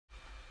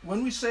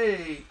when we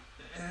say,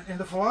 and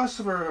the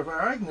philosopher of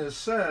Agnes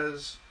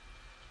says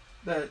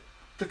that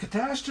the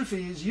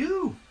catastrophe is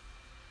you.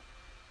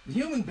 The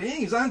human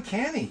being is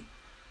uncanny.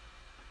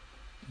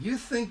 You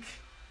think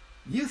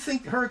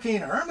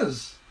Hurricane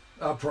Irma's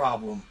a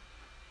problem.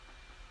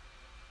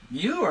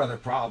 You are the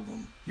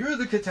problem. You're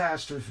the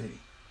catastrophe.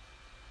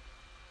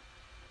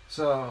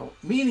 So,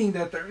 meaning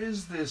that there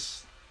is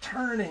this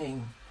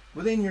turning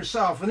within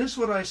yourself. And this is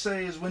what I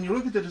say is when you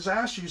look at the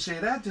disaster, you say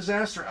that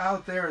disaster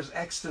out there is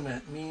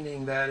extant,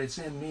 meaning that it's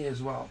in me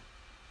as well.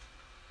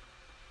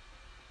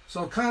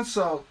 So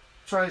Konsult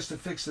tries to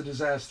fix the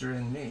disaster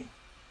in me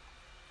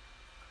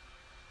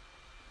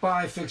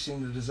by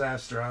fixing the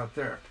disaster out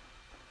there.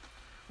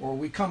 Or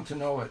we come to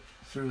know it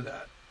through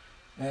that.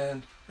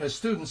 And as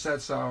students,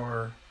 that's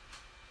our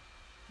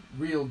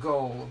real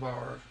goal of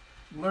our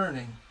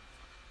learning.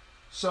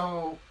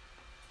 So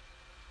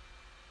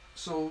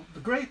the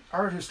great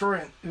art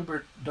historian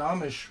Hubert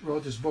Damisch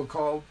wrote this book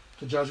called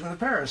The Judgment of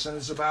Paris, and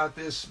it's about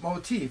this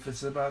motif,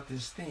 it's about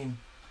this theme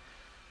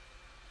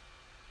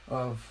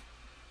of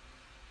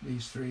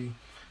these three.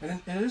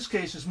 And in this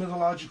case, it's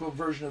mythological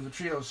version of the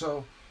trio.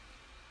 So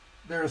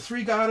there are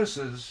three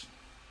goddesses,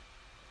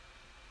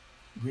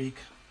 Greek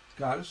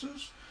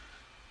goddesses,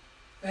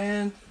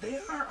 and they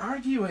are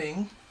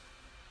arguing,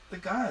 the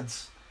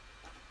gods.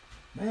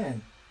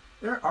 Man,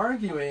 they're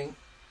arguing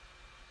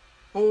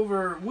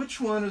over which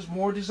one is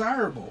more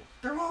desirable.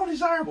 They're all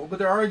desirable, but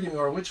they're arguing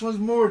over which one's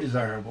more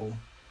desirable.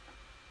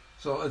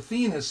 So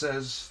Athena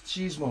says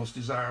she's most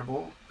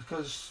desirable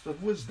because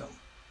of wisdom.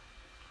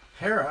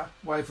 Hera,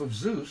 wife of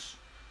Zeus,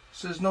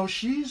 says no,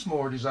 she's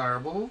more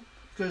desirable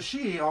because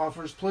she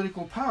offers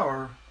political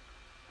power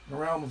in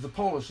the realm of the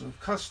polis of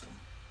custom.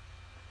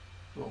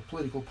 Well,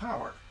 political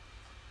power.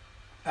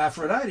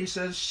 Aphrodite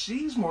says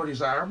she's more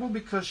desirable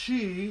because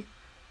she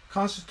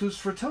constitutes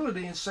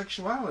fertility and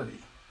sexuality.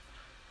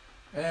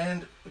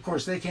 And, of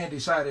course, they can't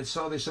decide it,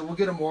 so they said, we'll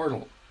get a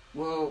mortal.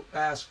 We'll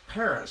ask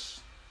Paris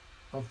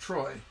of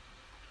Troy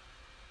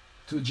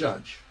to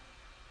judge.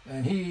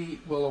 And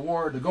he will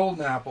award the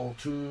golden apple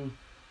to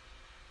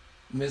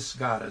Miss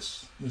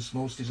Goddess, Miss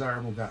Most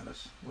Desirable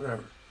Goddess,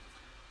 whatever.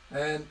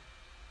 And,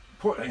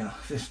 poor,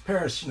 this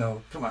Paris,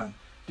 come on,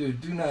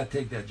 dude, do not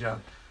take that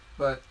job.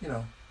 But,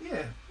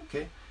 yeah,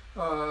 okay.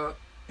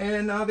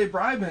 And now they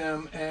bribe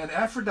him, and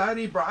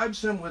Aphrodite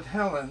bribes him with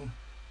Helen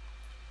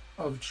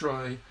of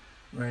Troy,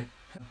 right?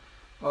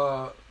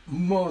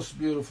 Most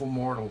beautiful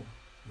mortal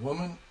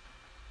woman,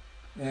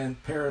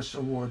 and Paris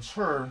awards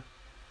her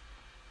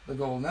the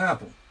golden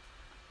apple.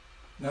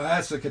 Now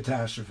that's a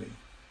catastrophe.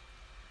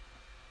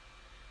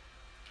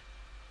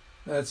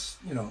 That's,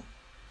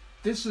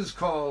 this is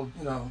called,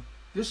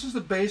 this is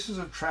the basis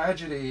of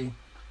tragedy,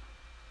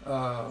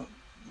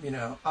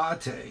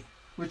 ate,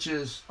 which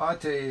is,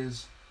 ate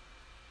is,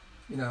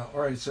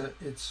 or it's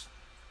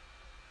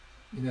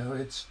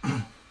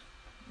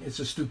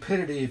a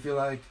stupidity, if you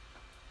like,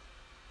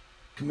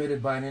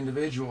 committed by an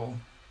individual,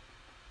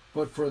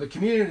 but for the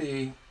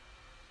community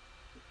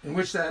in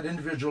which that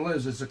individual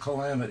is, it's a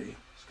calamity,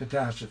 it's a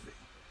catastrophe.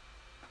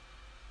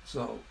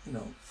 So,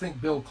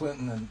 think Bill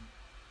Clinton and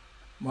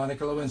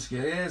Monica Lewinsky.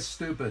 It's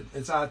stupid,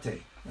 it's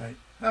ate, right?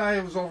 I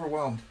was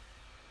overwhelmed.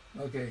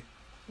 Okay.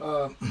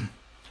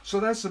 So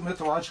that's the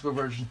mythological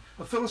version.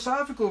 A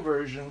philosophical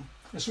version,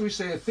 and so we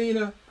say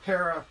Athena,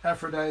 Hera,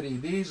 Aphrodite.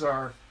 These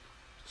are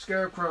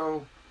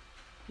Scarecrow,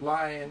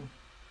 Lion,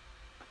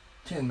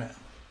 Tin Man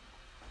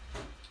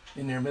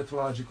in their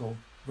mythological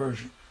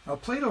version. Now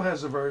Plato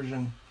has a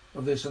version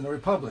of this in the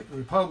Republic. The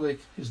Republic,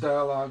 his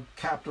dialogue,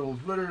 capital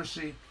of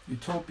literacy,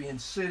 utopian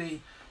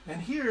city,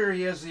 and here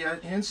he has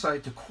the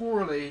insight to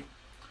correlate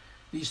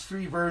these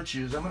three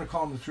virtues. I'm going to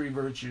call them the three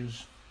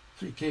virtues,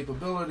 three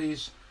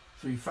capabilities,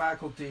 three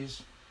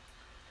faculties.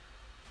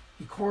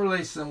 He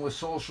correlates them with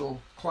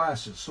social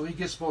classes. So he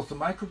gets both the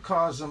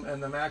microcosm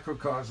and the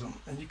macrocosm,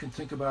 and you can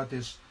think about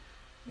this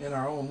in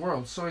our own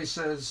world. So he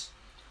says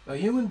a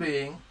human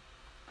being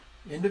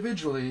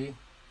individually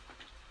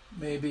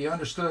may be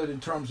understood in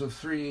terms of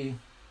three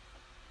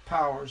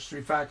powers,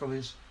 three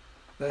faculties: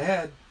 the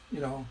head,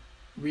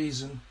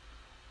 reason;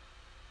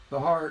 the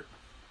heart,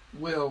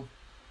 will;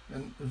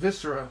 and the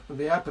viscera,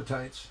 the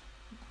appetites,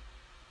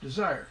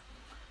 desire.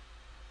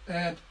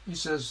 And he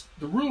says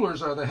the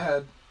rulers are the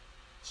head.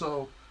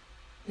 So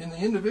in the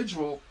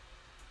individual,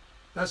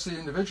 that's the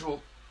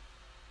individual.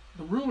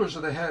 The rulers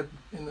are the head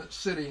in the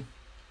city.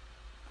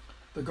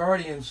 The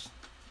guardians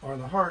are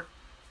the heart,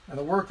 and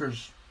the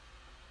workers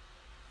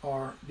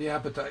are the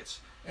appetites.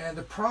 And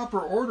the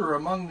proper order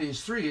among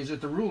these three is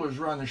that the rulers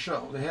run the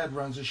show. The head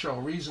runs the show.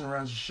 Reason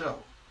runs the show.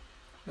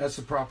 That's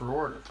the proper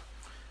order.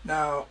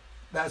 Now,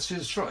 that's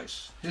his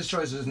choice. His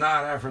choice is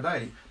not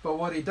Aphrodite. But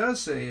what he does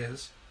say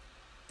is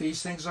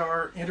these things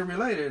are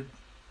interrelated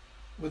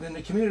within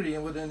the community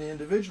and within the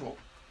individual.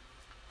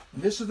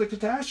 And this is the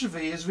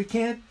catastrophe, is we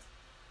can't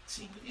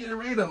seem to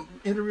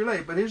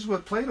interrelate. But here's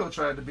what Plato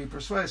tried to be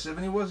persuasive,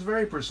 and he was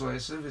very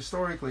persuasive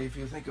historically, if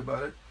you think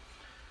about it.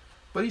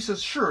 But he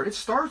says, sure, it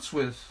starts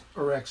with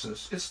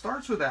orexis. It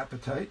starts with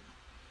appetite.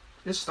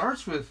 It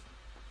starts with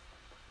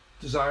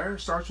desire.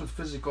 It starts with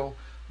physical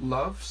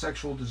love,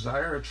 sexual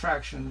desire,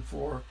 attraction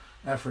for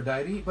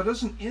Aphrodite, but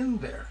doesn't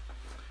end there.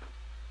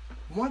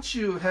 Once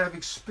you have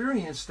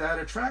experienced that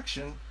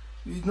attraction,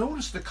 you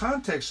notice the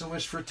context in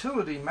which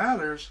fertility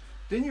matters,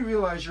 then you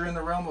realize you're in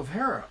the realm of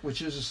Hera,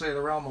 which is to say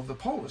the realm of the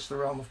polis, the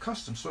realm of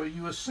custom. So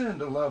you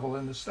ascend a level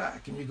in the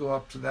stack, and you go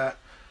up to that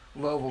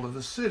level of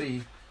the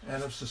city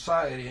and of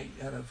society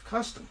and of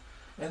custom.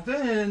 And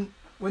then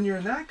when you're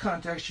in that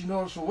context, you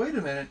notice, well, wait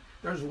a minute,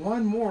 there's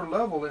one more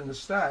level in the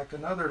stack,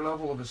 another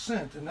level of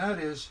ascent, and that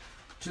is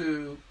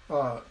to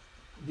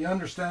the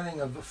understanding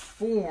of the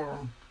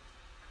form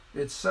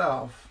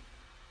itself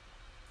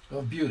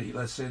of beauty.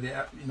 Let's say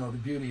the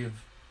beauty of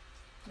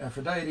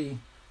Aphrodite,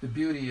 the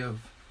beauty of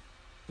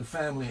the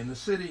family and the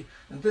city,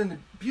 and then the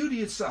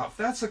beauty itself.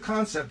 That's a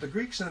concept. The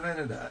Greeks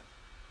invented that.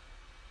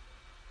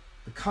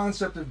 The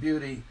concept of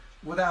beauty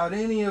without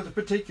any of the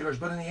particulars,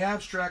 but in the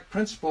abstract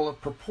principle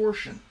of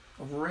proportion,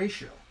 of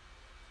ratio.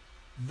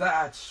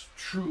 That's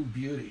true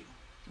beauty,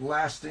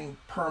 lasting,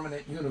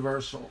 permanent,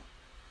 universal.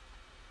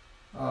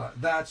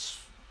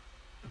 That's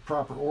the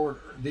proper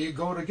order. They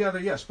go together,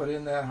 yes, but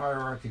in that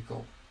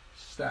hierarchical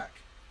stack.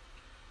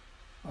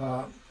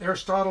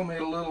 Aristotle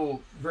made a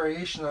little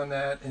variation on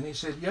that, and he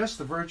said, yes,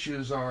 the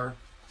virtues are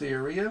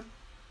theoria,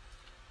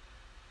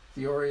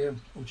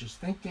 which is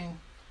thinking.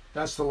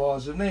 That's the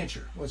laws of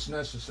nature, what's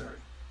necessary.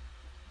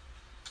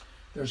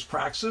 There's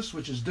praxis,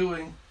 which is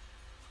doing,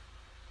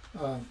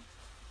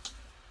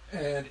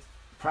 and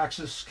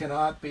praxis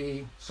cannot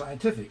be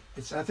scientific.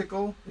 It's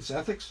ethical, it's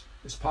ethics,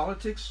 it's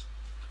politics.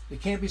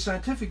 It can't be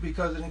scientific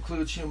because it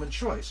includes human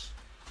choice.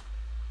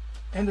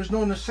 And there's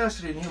no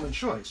necessity in human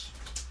choice.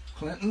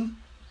 Clinton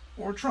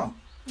or Trump.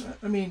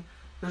 I mean,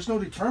 there's no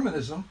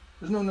determinism.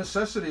 There's no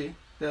necessity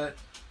that,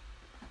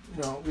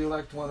 we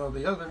elect one or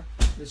the other.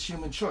 It's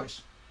human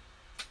choice.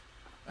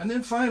 And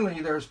then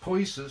finally, there's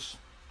poiesis,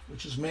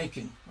 which is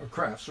making or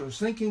craft. So it's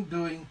thinking,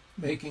 doing,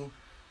 making.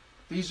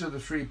 These are the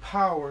three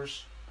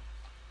powers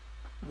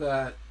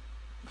that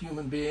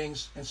human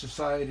beings and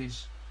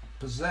societies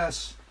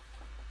possess.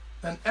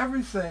 And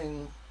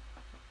everything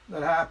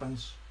that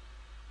happens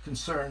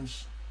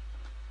concerns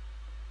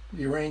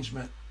the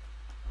arrangement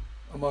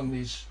among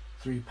these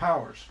three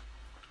powers.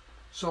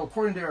 So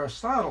according to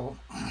Aristotle,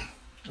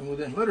 and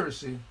within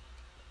literacy,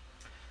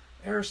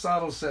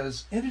 Aristotle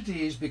says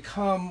entities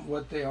become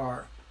what they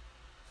are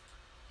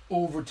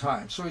over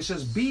time. So he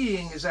says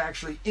being is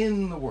actually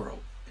in the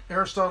world.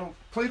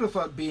 Plato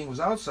thought being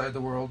was outside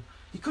the world.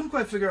 He couldn't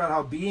quite figure out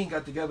how being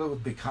got together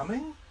with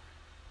becoming,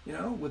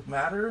 with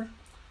matter.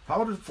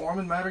 How did form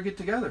and matter get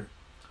together?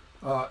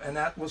 And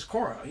that was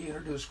Cora. He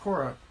introduced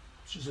Cora,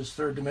 which is this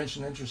third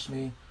dimension, interests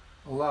me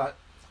a lot,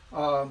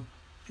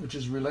 which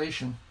is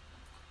relation,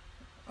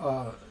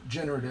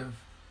 generative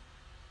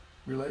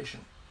relation.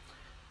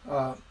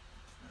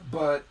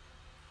 But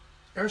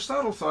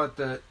Aristotle thought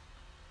that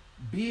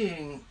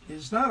being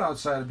is not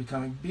outside of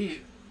becoming.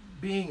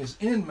 Being is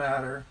in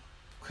matter,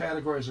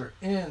 categories are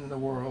in the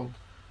world,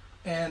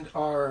 and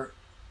are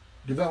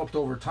developed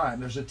over time.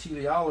 There's a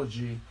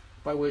teleology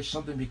by which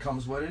something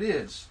becomes what it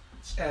is,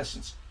 its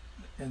essence.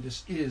 And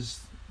this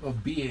is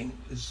of being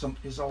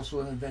is also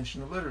an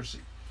invention of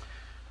literacy.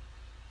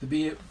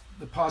 The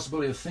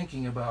possibility of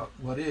thinking about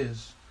what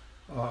is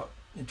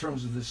in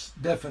terms of this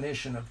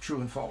definition of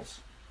true and false,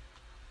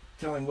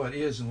 telling what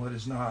is and what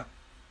is not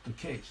the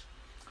case.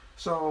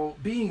 So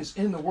being is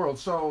in the world.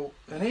 So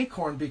an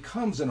acorn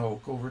becomes an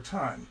oak over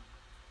time.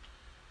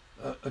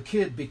 A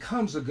kid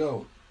becomes a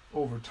goat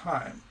over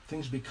time.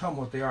 Things become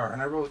what they are.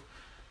 And I wrote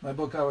my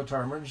book,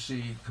 Avatar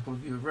Emergency, a couple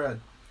of you have read,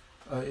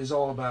 is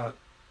all about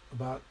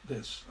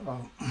this,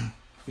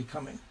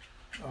 becoming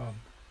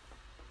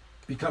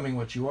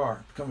what you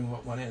are, becoming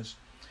what one is.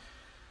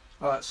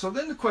 So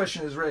then the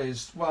question is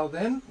raised, well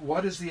then,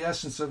 what is the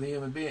essence of the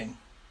human being?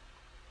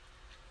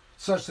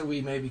 Such that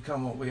we may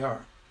become what we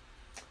are.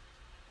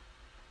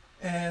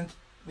 And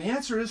the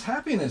answer is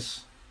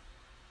happiness.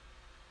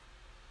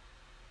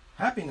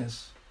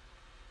 Happiness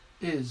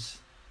is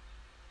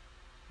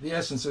the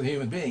essence of the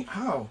human being.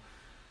 How?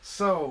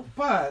 So,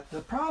 but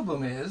the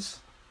problem is,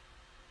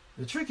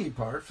 the tricky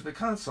part for the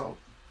Konsult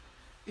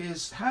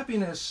is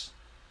happiness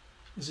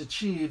is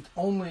achieved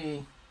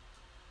only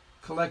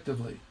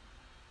collectively,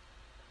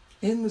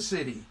 in the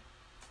city,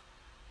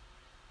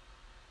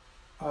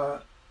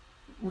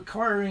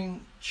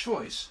 requiring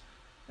choice.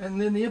 And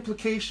then the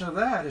implication of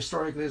that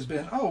historically has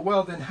been, oh,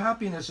 well, then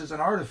happiness is an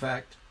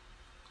artifact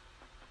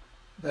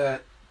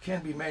that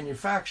can be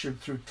manufactured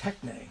through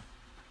techne.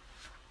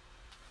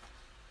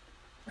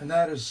 And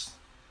that has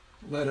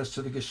led us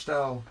to the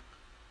Gestalt,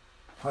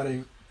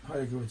 Heidegger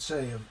would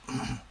say, of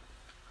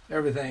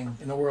everything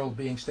in the world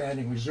being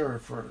standing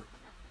reserved for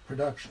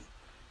production.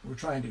 We're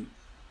trying to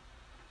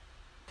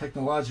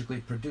technologically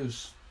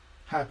produce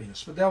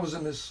happiness. But that was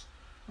a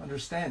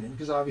misunderstanding,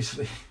 because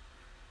obviously it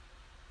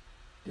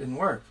didn't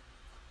work.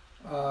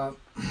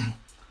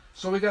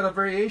 So we got a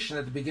variation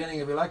at the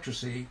beginning of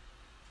Electricity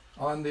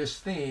on this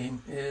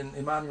theme in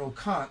Immanuel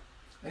Kant.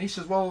 And he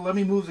says, well, let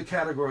me move the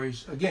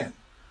categories again.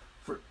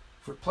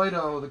 For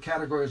Plato, the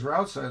categories were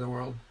outside the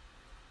world.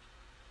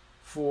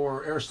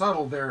 For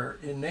Aristotle, they're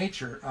in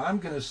nature. I'm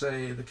going to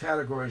say the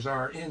categories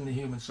are in the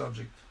human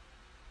subject.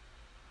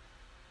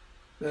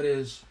 That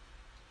is,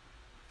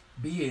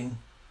 being,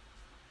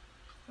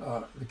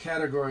 the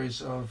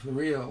categories of the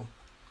real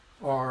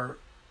are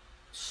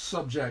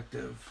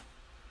subjective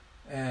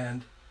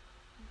and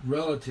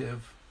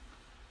relative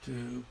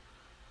to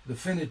the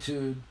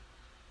finitude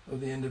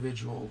of the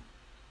individual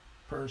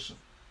person.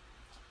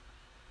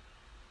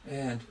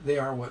 And they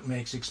are what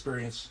makes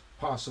experience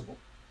possible.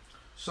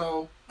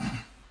 So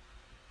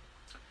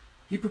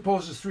he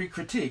proposes three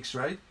critiques,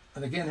 right?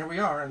 And again, here we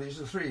are.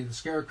 These are three. The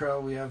Scarecrow,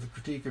 we have the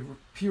critique of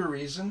pure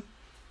reason,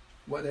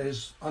 what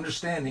is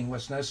understanding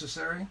what's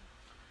necessary.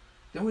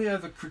 Then we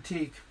have the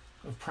critique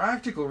of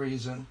practical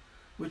reason,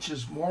 which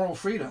is moral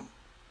freedom,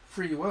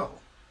 free will.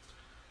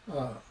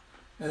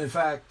 And in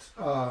fact,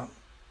 Kant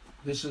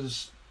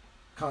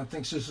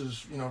thinks this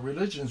is,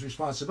 religion's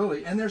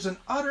responsibility. And there's an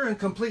utter and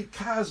complete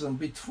chasm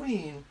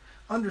between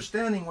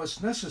understanding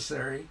what's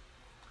necessary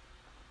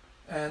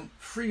and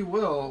free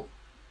will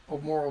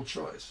of moral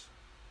choice.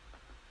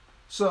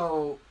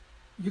 So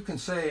you can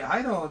say,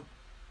 I don't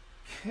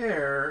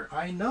care.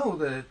 I know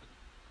that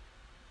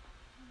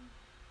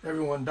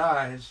everyone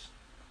dies,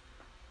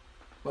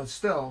 but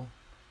still,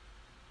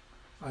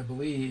 I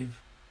believe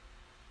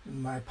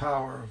in my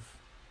power of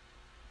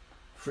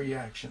free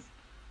action.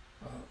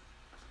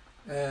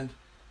 And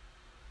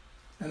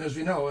as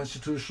we know,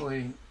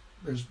 institutionally,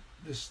 there's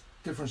this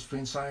difference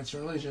between science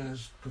and religion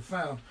is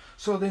profound.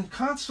 So then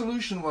Kant's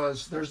solution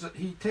was,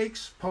 he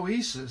takes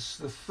poiesis,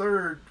 the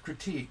third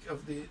critique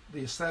of the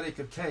aesthetic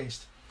of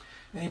taste,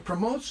 and he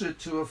promotes it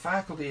to a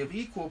faculty of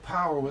equal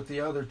power with the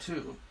other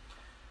two,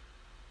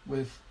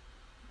 with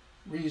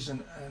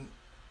reason and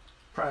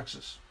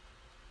praxis.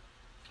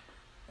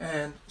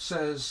 And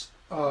says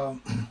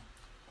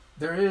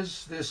there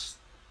is this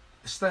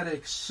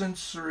aesthetic,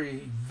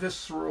 sensory,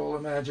 visceral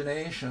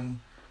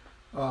imagination,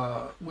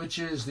 which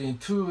is the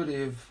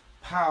intuitive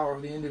power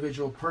of the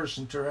individual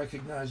person to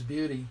recognize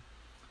beauty.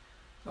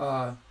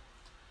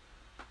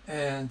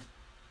 And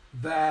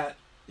that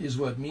is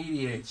what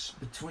mediates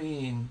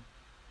between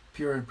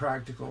pure and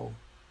practical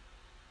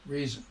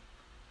reason.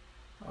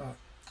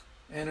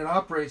 And it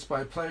operates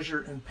by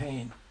pleasure and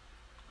pain.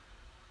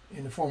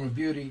 In the form of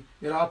beauty,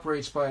 it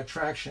operates by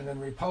attraction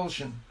and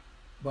repulsion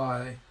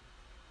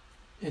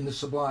in the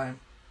sublime.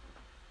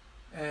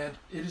 And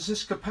it is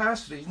this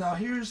capacity. Now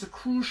here's the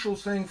crucial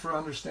thing for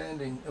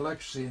understanding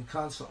electricity and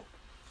Konsult.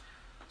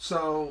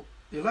 So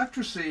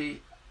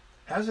electricity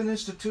as an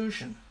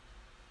institution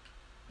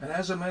and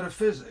as a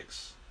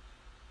metaphysics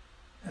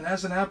and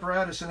as an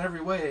apparatus in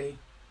every way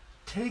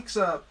takes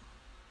up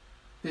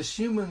this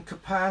human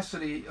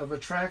capacity of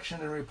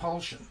attraction and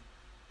repulsion.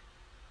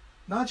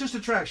 Not just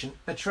attraction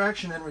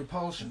and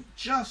repulsion,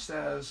 just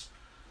as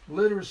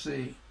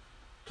literacy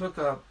took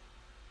up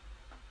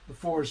the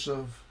force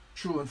of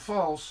true and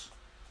false,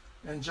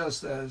 and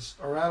just as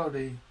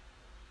orality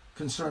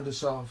concerned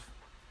itself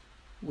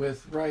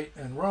with right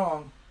and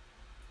wrong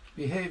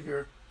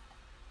behavior.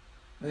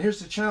 And here's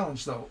the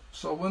challenge, though.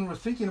 So when we're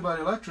thinking about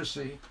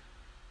electricity,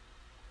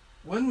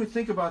 when we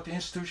think about the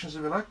institutions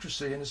of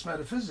electricity and its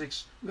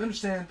metaphysics, we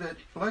understand that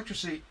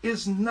electricity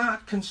is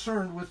not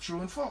concerned with true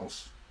and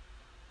false.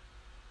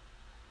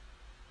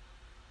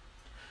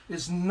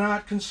 It's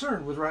not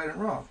concerned with right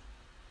and wrong.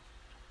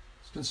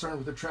 It's concerned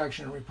with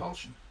attraction and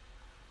repulsion.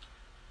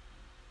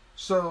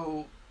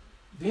 So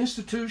the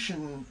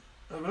institution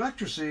of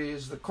electricity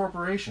is the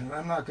corporation.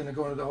 I'm not going to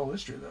go into the whole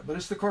history of that, but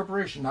it's the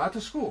corporation, not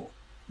the school.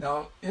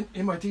 Now,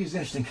 MIT is an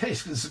interesting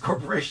case because it's a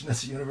corporation,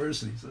 that's a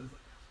university. So it's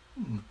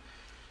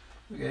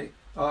like,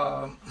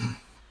 okay.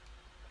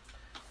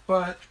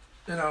 But,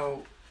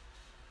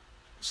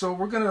 so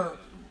we're going to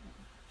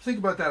think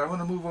about that. I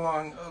want to move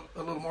along a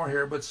little more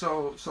here. But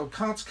so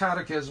Kant's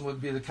catechism would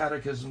be the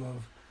catechism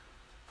of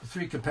the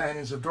three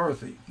companions of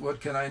Dorothy. What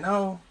can I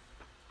know?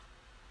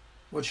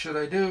 What should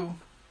I do?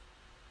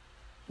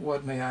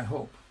 What may I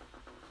hope?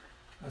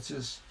 That's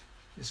his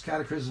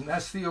catechism.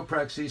 That's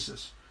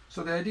theopraxesis.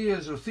 So the idea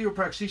is of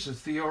theopraxesis,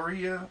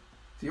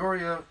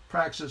 theoria,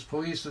 praxis,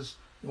 poiesis,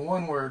 in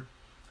one word.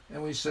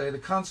 And we say the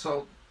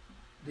Konsult,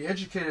 the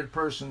educated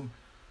person,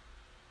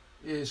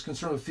 is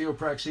concerned with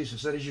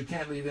theopraxesis. That is, you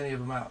can't leave any of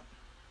them out.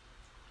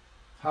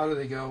 How do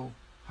they go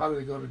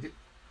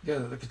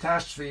together? The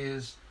catastrophe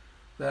is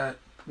that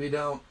we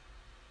don't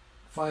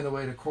find a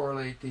way to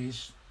correlate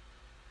these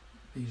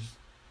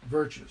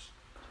virtues.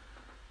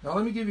 Now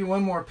let me give you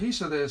one more piece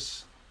of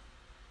this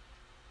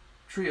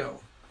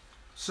trio.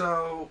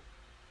 So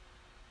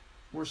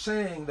we're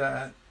saying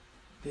that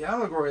the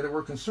allegory that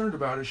we're concerned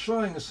about is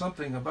showing us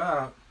something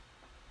about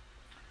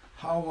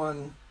how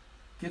one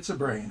gets a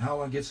brain, how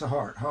one gets a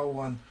heart, how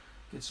one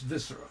gets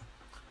viscera,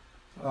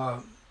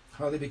 how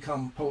they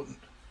become potent,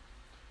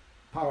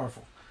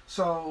 powerful.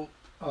 So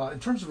in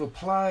terms of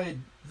applied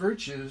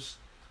virtues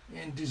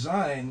in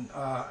design,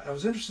 I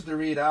was interested to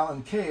read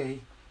Alan Kay,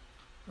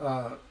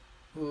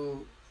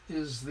 who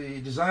is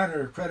the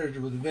designer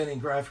credited with inventing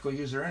graphical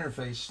user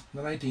interface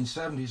in the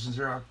 1970s in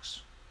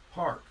Xerox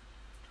PARC.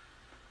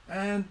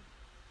 And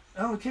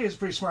Alan Kay is a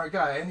pretty smart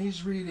guy, and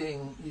he's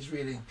reading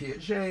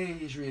Piaget,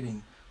 he's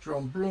reading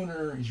Jerome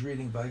Bruner, he's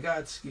reading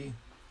Vygotsky,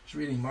 he's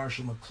reading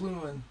Marshall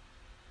McLuhan,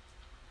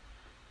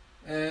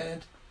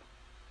 and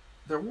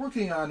they're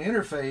working on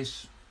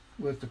interface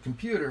with the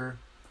computer,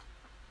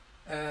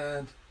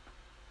 and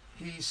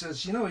he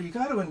says, you know, you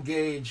got to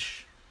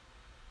engage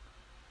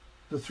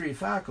the three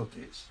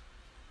faculties.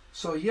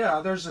 So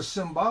yeah, there's a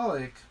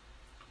symbolic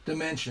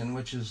dimension,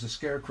 which is the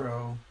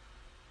scarecrow,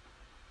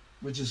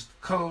 which is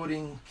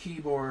coding,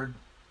 keyboard,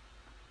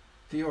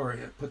 theory.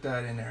 Put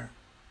that in there.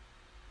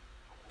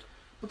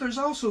 But there's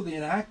also the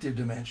inactive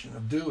dimension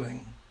of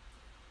doing,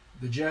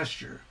 the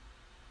gesture,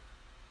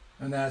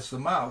 and that's the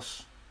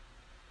mouse.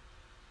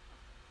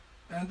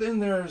 And then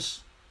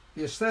there's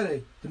the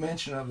aesthetic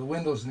dimension of the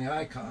windows and the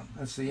icon.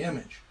 That's the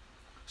image.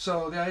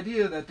 So the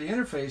idea that the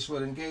interface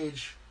would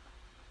engage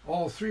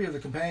all three of the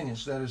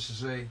companions, that is to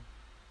say,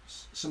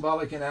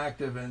 symbolic,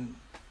 inactive, and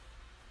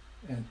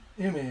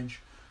image,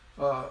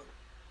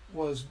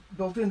 was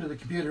built into the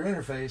computer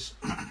interface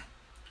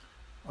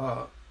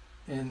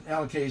in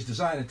Alan Kay's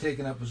design, and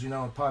taken up, as you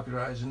know,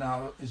 popularized, and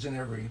now is in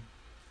every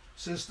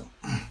system.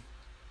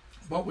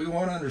 But we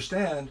want to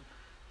understand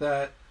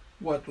that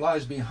what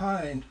lies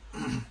behind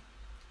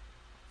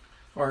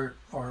our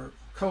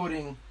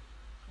coding,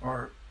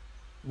 our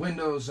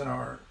windows, and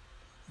our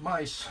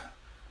mice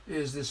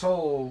is this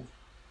whole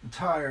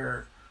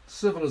entire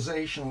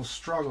civilizational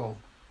struggle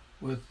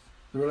with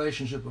the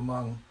relationship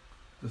among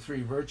the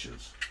three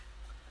virtues.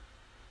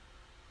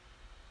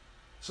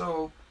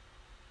 So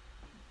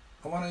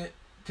I want to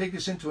take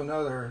this into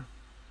another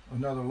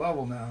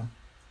level now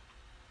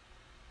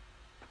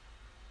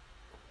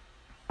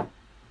and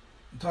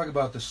talk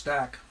about the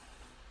stack,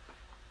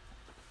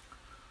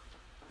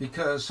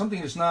 because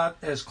something is not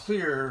as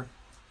clear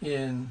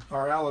in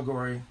our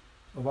allegory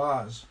of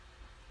Oz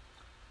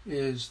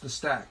is the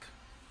stack,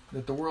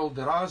 that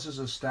Oz is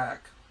a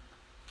stack.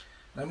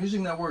 And I'm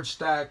using that word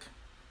stack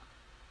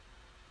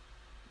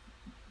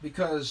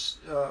because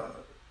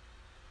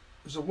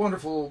there's a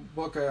wonderful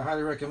book I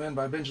highly recommend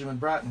by Benjamin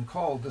Bratton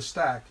called The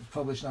Stack. It was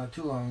published not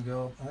too long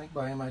ago, I think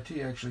by MIT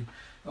actually.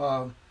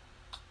 But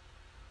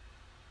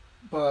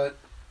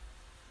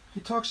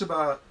he talks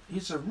about,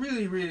 it's a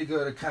really, really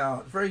good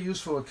account, very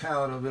useful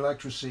account of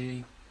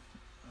electricity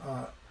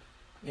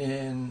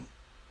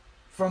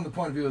from the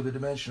point of view of the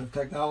dimension of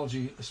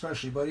technology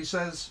especially. But he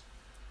says,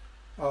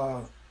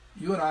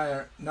 you and I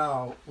are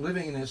now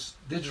living in this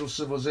digital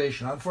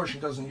civilization.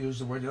 Unfortunately, doesn't use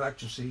the word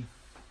electricity,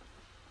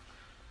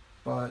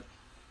 but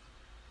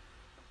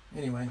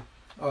anyway,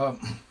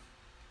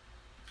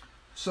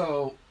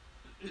 so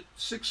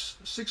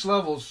six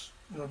levels,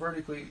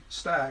 vertically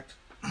stacked,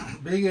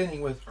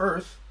 beginning with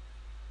Earth,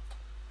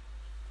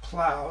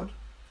 cloud,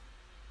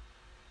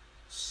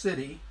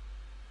 city,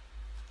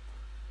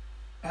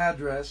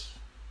 address,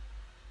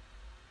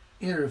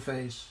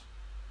 interface,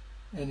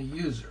 and a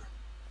user.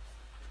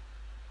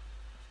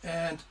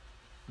 And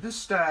this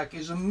stack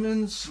is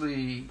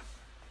immensely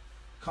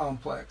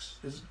complex.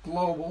 It's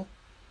global,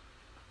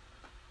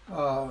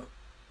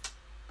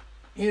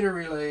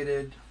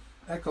 interrelated,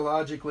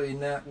 ecologically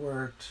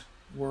networked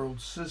world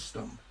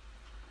system.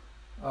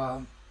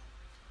 And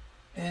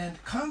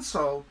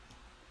Konsult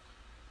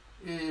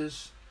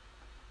is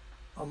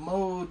a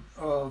mode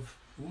of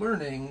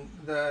learning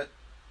that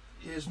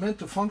is meant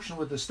to function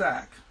with the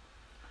stack.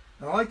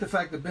 And I like the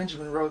fact that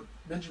Benjamin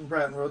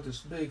Bratton wrote this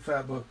big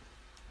fat book,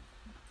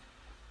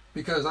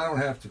 because I don't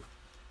have to.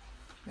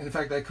 And in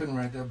fact, I couldn't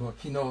write that book.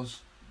 He knows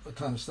a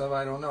ton of stuff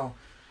I don't know.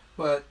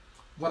 But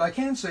what I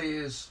can say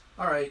is,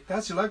 all right,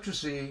 that's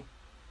electricity.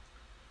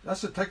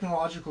 That's the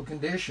technological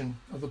condition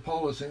of the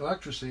polis in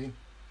electricity.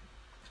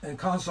 And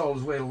Konsult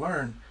is a way to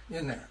learn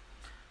in there.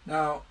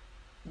 Now,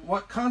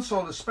 what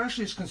Konsult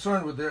especially is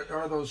concerned with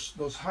are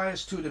those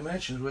highest two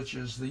dimensions, which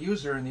is the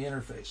user and the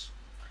interface.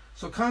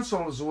 So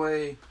Konsult is a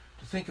way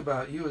to think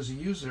about you as a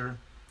user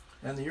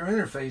and your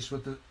interface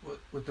with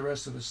the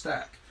rest of the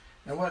stack.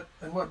 And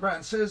what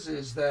Bratton says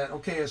is that,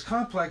 okay, as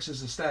complex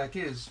as the stack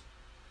is,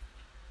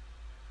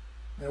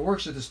 and it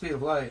works at the speed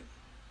of light,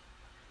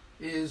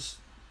 is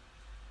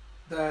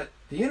that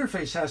the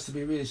interface has to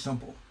be really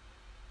simple.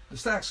 The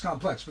stack's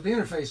complex, but the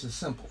interface is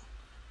simple.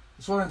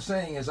 So what I'm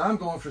saying is I'm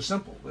going for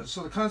simple.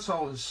 So the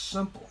Konsult is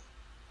simple.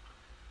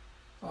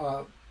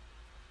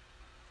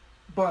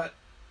 But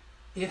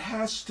it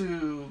has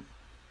to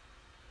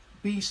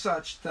be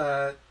such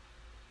that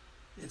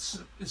it's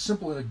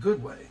simple in a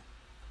good way.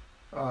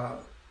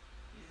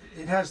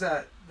 It has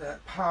that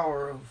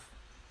power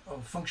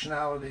of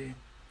functionality,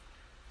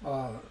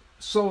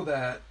 so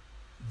that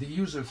the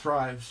user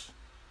thrives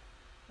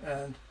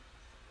and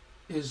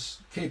is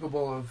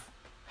capable of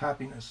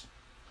happiness.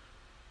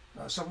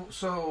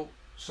 So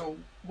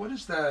what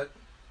is that?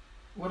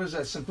 What is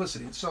that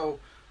simplicity? And so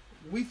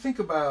we're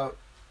thinking about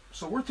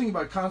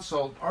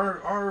Konsult.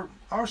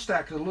 Our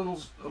stack is a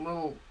little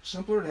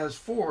simpler. It has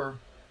four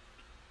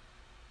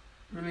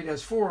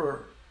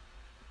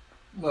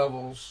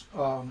levels,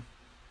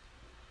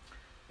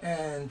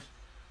 and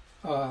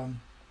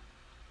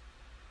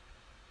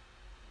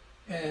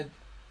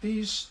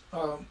these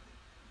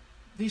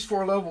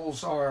 4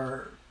 levels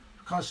are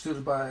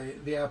constituted by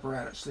the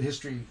apparatus, the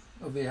history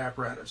of the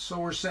apparatus. So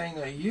we're saying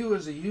that you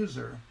as a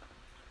user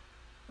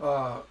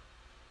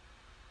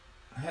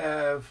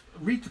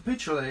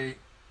recapitulate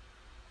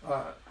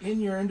in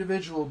your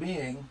individual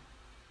being,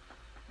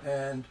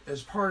 and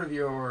as part of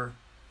your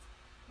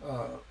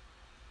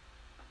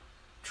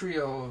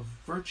trio of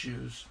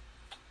virtues,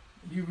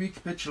 you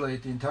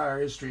recapitulate the entire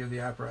history of the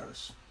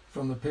apparatus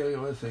from the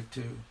Paleolithic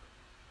to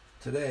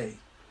today.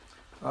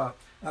 And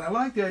I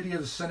like the idea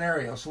of the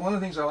scenario. So one of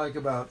the things I like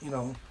about,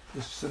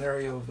 this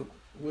scenario of the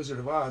Wizard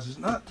of Oz is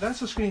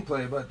that's a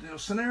screenplay, but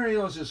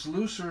scenario is this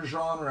looser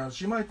genre.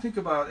 So you might think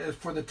about it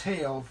for the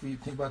tale, if we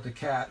think about the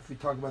cat, if we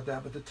talk about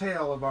that, but the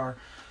tale of our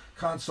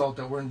Konsult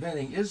that we're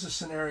inventing is a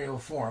scenario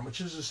form,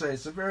 which is to say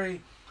it's a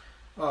very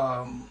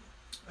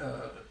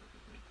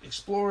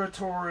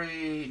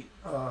exploratory,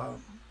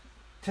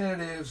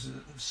 tentatives,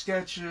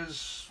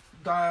 sketches,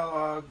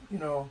 dialogue,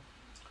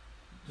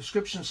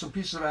 descriptions, some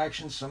pieces of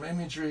action, some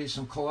imagery,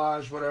 some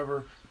collage,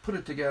 whatever, put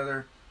it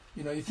together.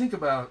 You think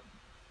about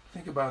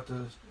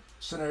the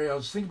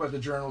scenarios, think about the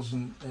journals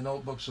and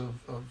notebooks of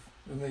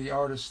the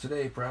artists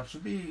today, perhaps,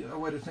 would be a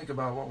way to think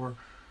about what we're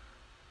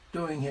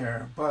doing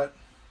here. But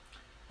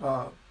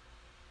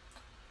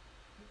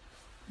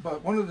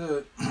one of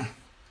the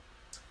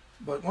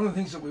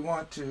things that we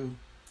want to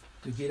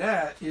get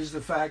at is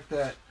the fact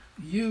that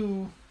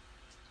you,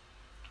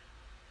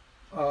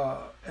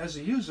 as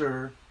a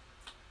user,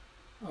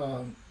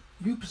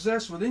 you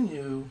possess within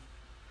you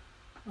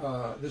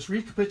this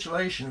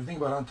recapitulation, if you think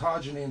about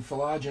ontogeny and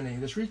phylogeny,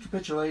 this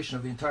recapitulation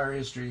of the entire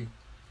history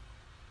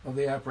of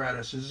the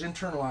apparatus is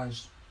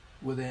internalized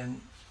within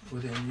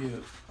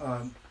you.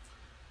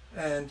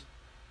 And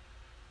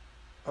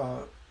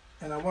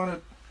I want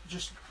to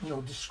just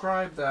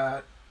describe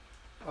that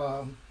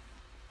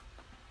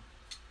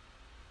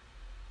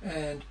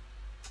and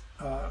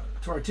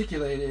to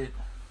articulate it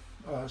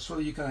so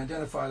that you can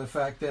identify the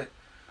fact that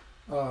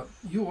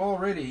you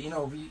already,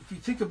 if you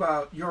think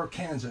about your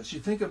Kansas, you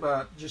think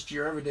about just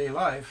your everyday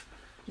life,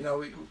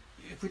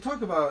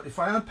 if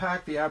I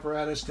unpack the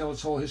apparatus, tell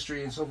its whole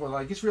history and so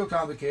forth, it gets real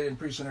complicated, and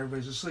pretty soon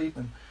everybody's asleep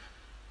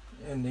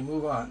and they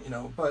move on,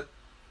 But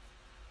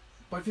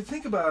if you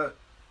think about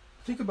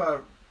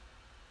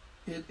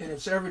it in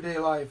its everyday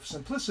life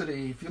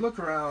simplicity, if you look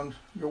around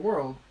your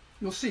world,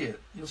 you'll see it.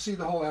 You'll see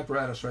the whole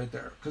apparatus right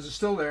there, because it's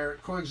still there,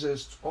 it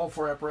coexists, all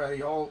 4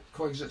 apparati all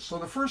coexist. So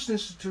the first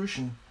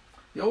institution,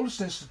 the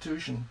oldest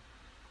institution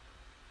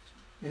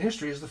in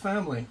history, is the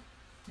family.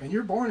 And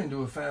you're born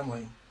into a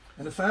family.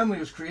 And the family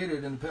was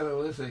created in the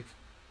Paleolithic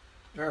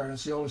era, and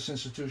it's the oldest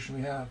institution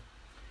we have.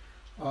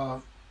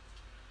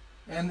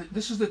 And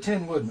this is the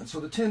Tin Woodman. So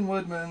the Tin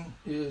Woodman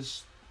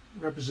is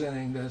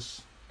representing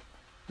this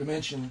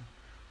dimension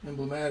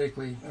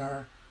emblematically in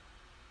our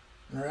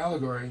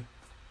allegory.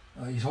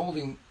 He's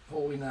holding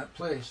that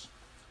place.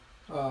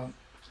 But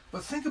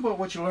think about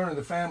what you learn in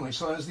the family.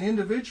 So as the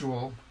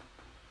individual,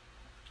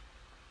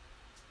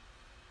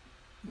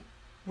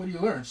 what do you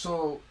learn?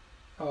 So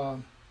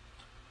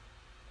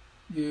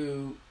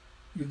you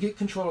get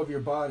control of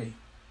your body.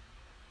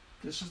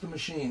 This is the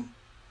machine.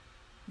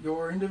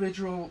 Your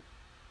individual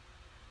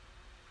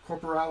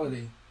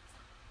corporality.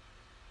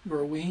 You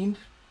are weaned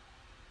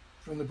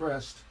from the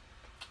breast.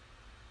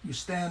 You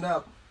stand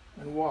up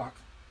and walk.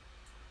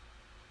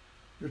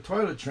 You're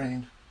toilet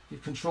trained. You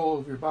get control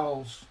of your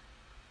bowels.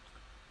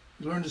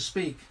 You learn to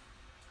speak.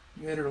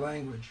 You enter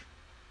language.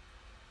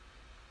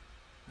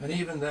 And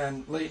even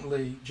then,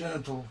 latently,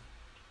 genital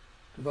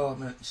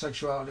development,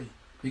 sexuality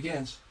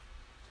begins.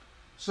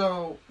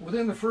 So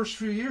within the first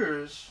few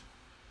years,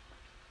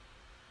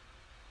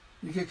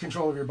 you get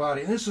control of your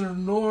body. And this is an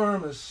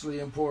enormously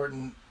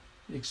important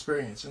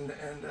experience. And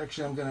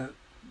actually, I'm going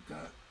to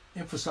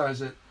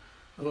emphasize it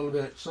a little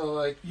bit.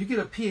 So, you get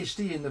a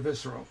PhD in the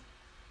visceral.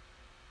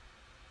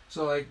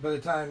 So, by the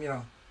time,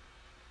 you're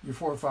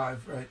 4 or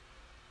 5, right,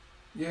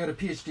 you get a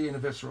PhD in the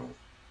visceral.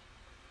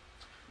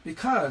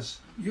 Because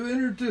you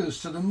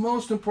introduce to the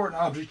most important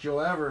object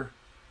you'll ever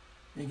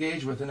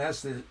engage with, and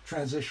that's the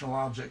transitional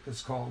object,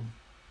 it's called.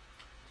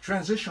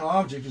 Transitional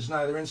object is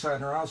neither inside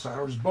nor outside,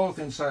 or is both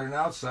inside and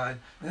outside,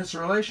 and it's a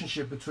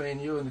relationship between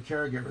you and the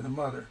caregiver, the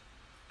mother,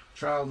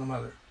 child and the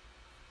mother.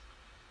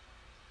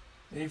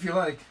 And if you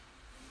like,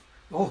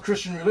 the whole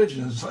Christian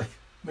religion is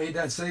made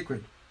that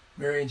sacred.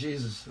 Mary and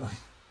Jesus,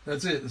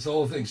 that's it. It's the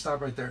whole thing.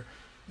 Stop right there.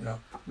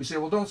 We say,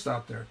 well, don't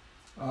stop there.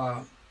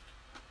 But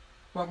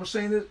we're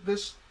saying that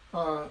this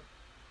now,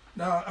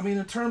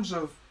 in terms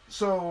of,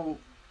 so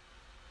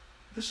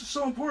this is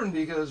so important,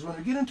 because when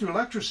we get into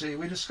electricity,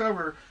 we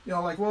discover,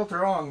 like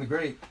Walter Ong, the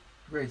great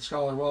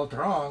scholar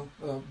Walter Ong,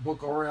 book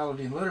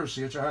Orality and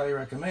Literacy, which I highly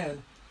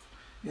recommend.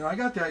 I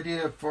got the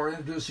idea for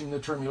introducing the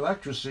term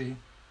electricity,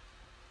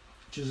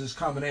 which is this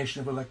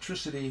combination of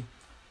electricity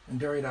and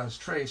Derrida's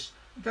trace.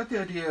 I got the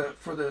idea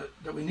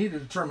that we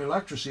needed the term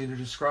electricity to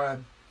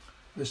describe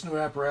this new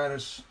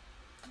apparatus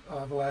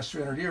the last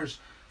 300 years,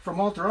 from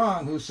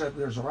Alterang, who said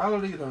there's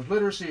orality, there's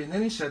literacy, and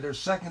then he said there's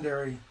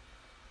secondary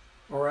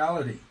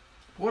orality.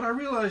 What I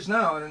realize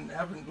now, and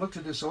haven't looked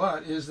at this a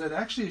lot, is that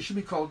actually it should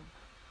be called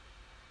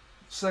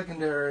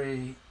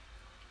secondary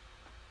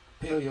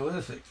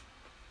Paleolithic.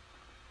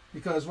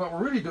 Because what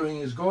we're really doing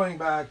is going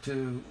back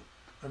to,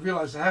 I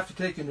realize I have to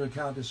take into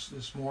account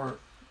this more,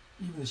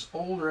 even this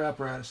older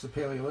apparatus, the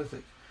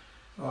Paleolithic.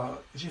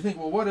 Because you think,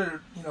 well, what did,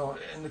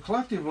 in the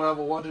collective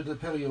level, what did the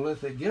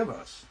Paleolithic give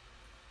us?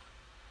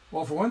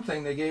 Well, for one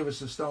thing, they gave us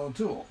the stone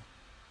tool,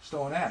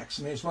 stone axe.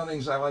 I mean, it's one of the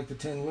things I like the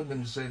Tin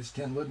Woodman to say this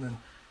Tin Woodman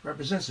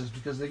represents this,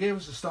 because they gave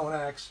us the stone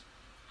axe,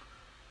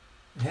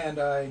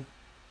 hand-eye,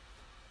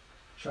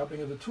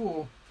 sharpening of the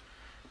tool,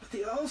 but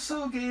they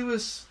also gave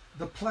us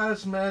the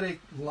plasmatic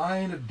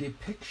line of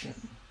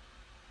depiction.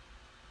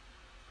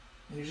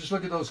 And you just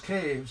look at those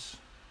caves,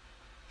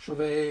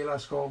 Chauvet,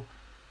 Lascaux,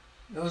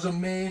 those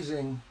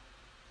amazing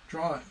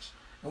drawings.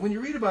 And when you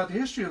read about the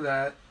history of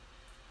that,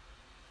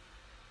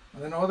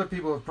 and I know other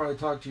people have probably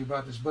talked to you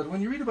about this, but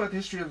when you read about the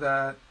history of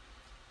that,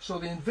 so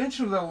the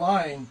invention of that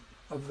line,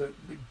 of the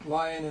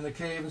lion in the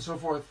cave and so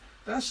forth,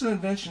 that's an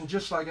invention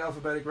just like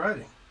alphabetic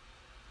writing.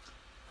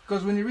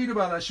 Because when you read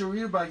about it,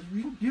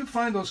 you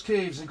find those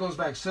caves, and it goes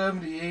back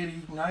 70,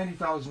 80,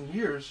 90,000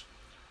 years,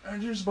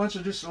 and there's a bunch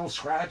of just little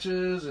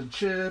scratches and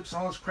chips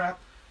and all this crap.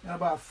 And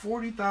about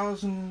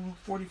 50,000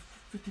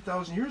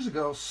 years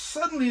ago,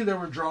 suddenly there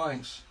were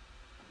drawings.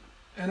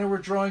 And there were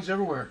drawings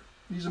everywhere.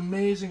 These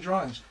amazing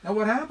drawings. Now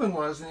what happened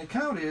was, and the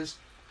account is,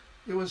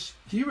 it was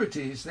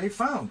Heurites they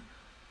found.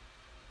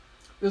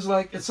 It was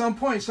like, at some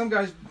point, some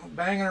guy's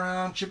banging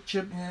around, chip,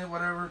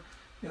 whatever,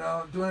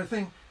 doing a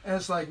thing. And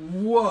it's like,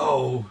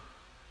 whoa,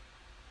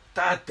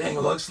 that thing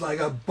looks like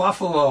a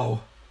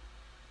buffalo.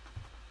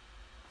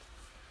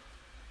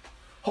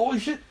 Holy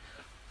shit.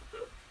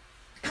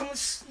 Come on,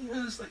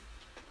 it's like,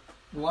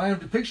 the line of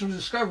depiction was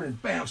discovered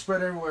and bam,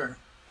 spread everywhere.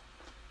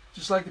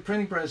 Just like the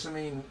printing press, I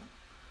mean,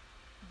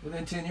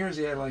 within 10 years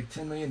he had like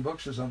 10 million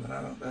books or something.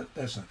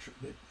 That's not true.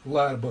 A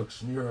lot of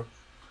books in Europe.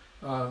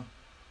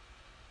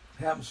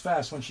 Happens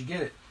fast once you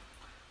get it.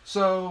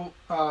 So,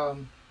 so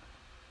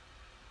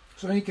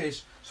in any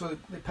case, so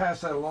they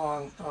pass that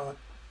along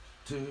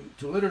to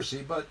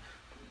literacy. But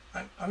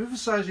I'm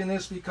emphasizing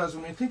this because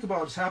when we think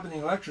about what's happening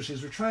in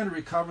electricities, we're trying to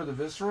recover the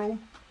visceral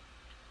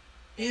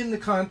in the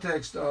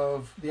context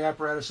of the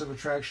apparatus of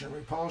attraction and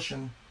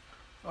repulsion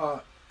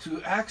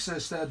to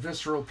access that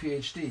visceral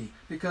PhD.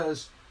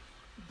 Because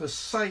the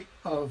site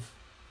of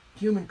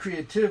human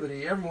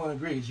creativity, everyone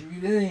agrees, you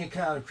read any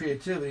account of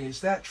creativity, it's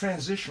that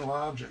transitional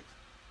object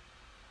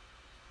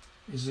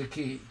is the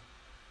key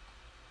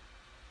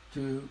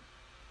to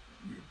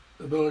your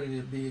ability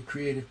to be a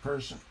creative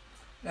person.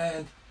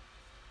 And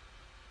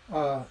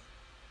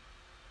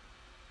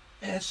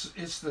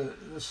it's the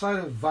site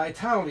of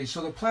vitality.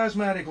 So the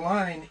plasmatic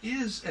line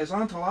is as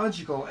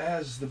ontological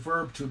as the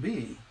verb to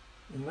be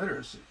in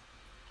literacy.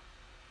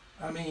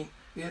 I mean,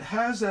 it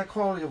has that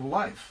quality of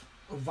life,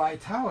 of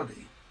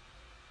vitality,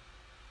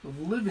 of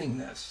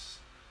livingness.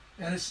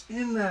 And it's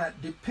in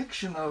that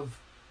depiction of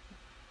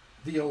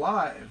the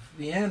alive,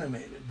 the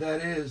animated,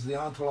 that is the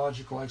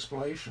ontological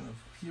explanation of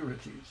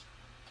Heurites.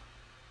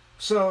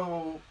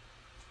 So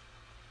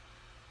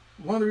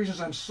one of the reasons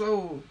I'm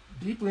so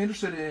deeply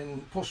interested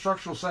in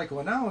post-structural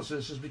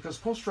psychoanalysis is because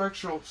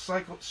post-structural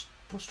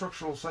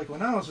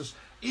psychoanalysis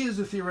is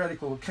a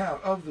theoretical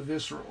account of the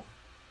visceral.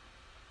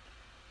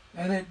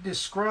 And it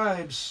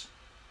describes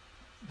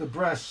the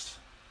breast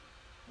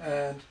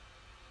and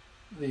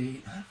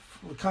the,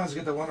 Lacans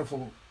get the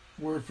wonderful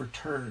word for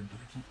turd, but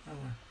I can't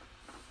remember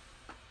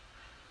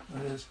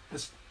what it is.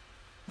 It's,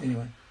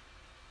 anyway,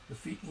 the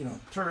feet,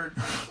 turd,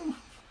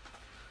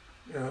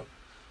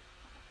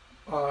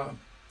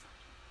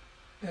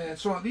 and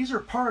so on. These are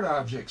part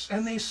objects,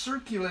 and they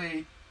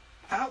circulate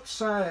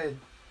outside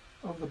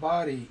of the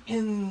body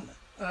in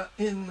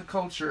the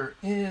culture,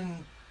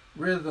 in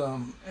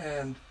rhythm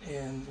and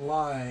in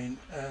line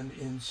and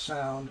in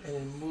sound and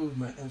in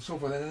movement and so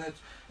forth.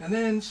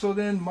 So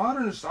then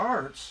modernist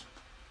arts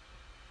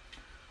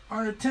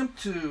are an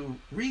attempt to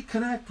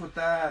reconnect with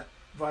that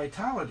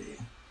vitality.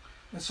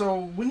 And so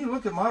when you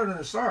look at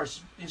modernist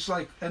arts, it's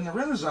like in the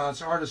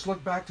Renaissance, artists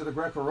look back to the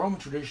Greco-Roman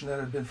tradition that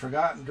had been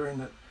forgotten during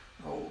the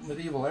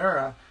medieval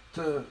era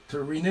to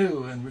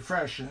renew and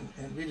refresh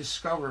and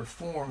rediscover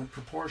form and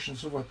proportion and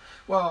so forth.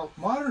 Well,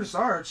 modernist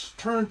arts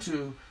turn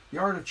to the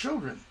art of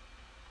children,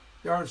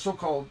 the art of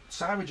so-called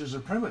savages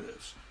or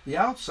primitives, the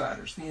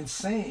outsiders, the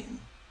insane,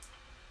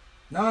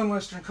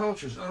 non-Western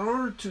cultures, in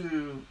order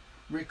to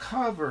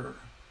recover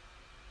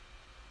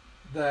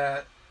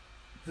that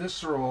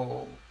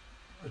visceral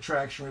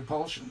attraction,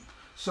 repulsion.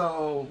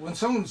 So when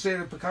someone would say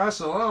to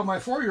Picasso, "Oh, my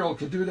 4-year-old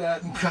could do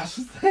that," and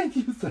Picasso, thank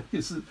you.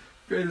 It's the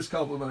greatest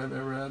compliment I've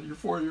ever had. Your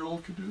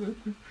 4-year-old could do that.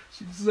 It's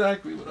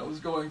exactly what I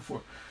was going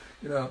for,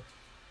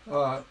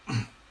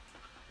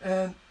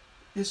 and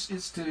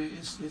it's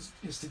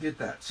to get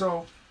that.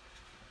 So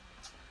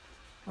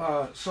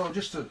So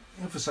just to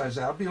emphasize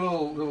that, I'll be a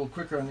little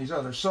quicker on these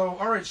others. So,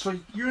 all right, so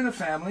you're in a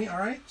family, all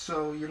right?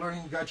 So you're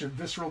learning, you got your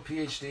visceral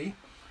PhD,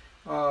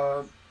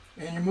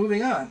 and you're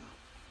moving on.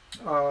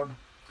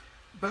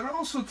 But it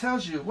also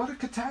tells you what a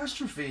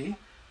catastrophe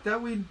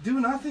that we do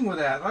nothing with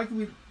that. Like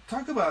we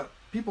talk about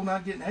people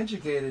not getting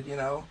educated, you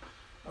know.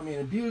 I mean,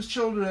 abused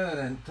children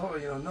and,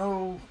 you know,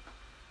 no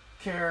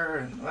care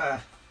and,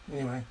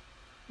 anyway,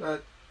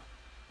 but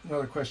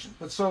another question.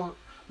 But so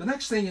the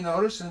next thing you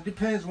notice, and it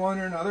depends one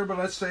or another, but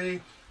let's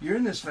say you're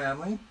in this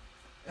family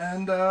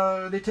and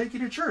they take you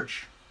to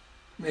church,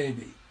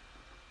 maybe.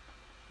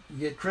 You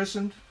get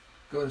christened,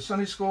 go to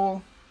Sunday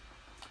school,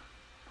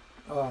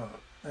 and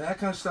that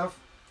kind of stuff.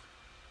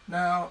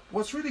 Now,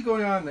 what's really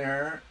going on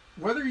there,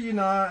 whether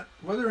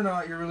or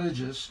not you're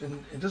religious,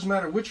 and it doesn't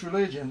matter which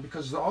religion,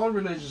 because all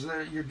religions,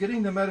 you're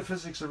getting the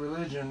metaphysics of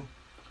religion,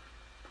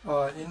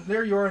 and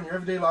there you are in your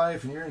everyday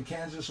life, and you're in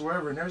Kansas or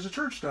wherever, and there's a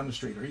church down the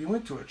street, or you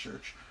went to a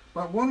church.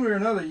 But one way or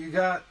another, you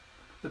got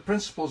the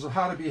principles of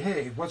how to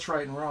behave, what's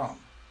right and wrong.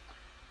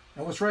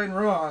 And what's right and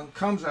wrong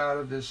comes out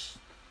of this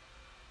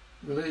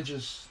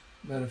religious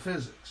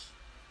metaphysics.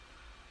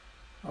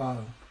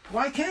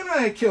 Why can't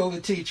I kill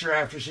the teacher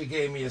after she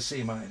gave me a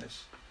C-?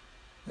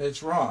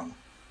 It's wrong.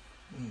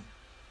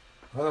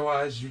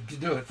 Otherwise, you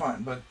could do it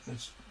fine, but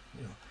it's,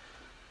 you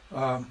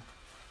know.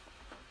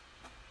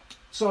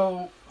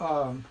 So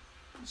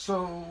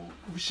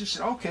we should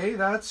say, okay,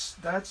 that's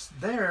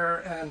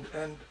there,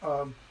 and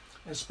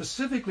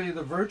specifically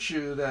the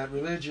virtue that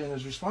religion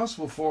is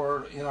responsible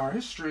for in our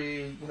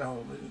history, you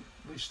know,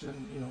 at least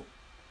in, you know,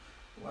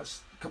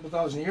 last couple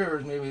thousand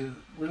years, maybe the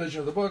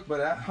religion of the book,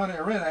 but Hannah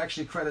Arendt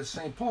actually credits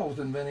St. Paul with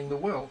inventing the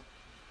will.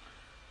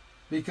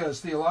 Because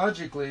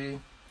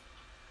theologically,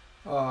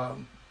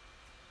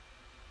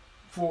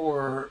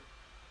 for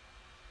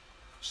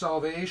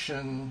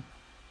salvation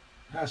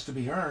has to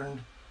be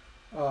earned,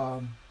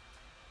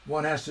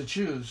 one has to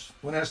choose.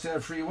 One has to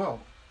have free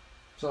will.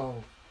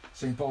 So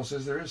St. Paul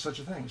says there is such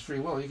a thing as free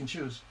will. You can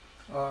choose.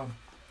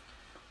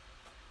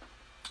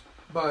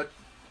 But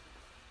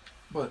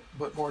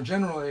more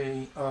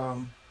generally,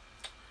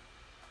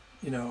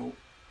 you know,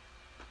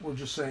 we're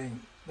just saying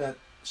that,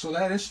 so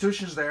that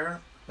institution is there,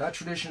 that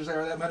tradition is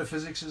there, that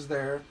metaphysics is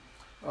there.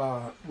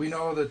 We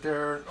know that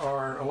there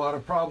are a lot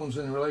of problems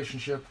in the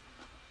relationship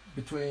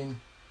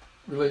between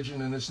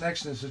religion and this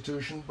next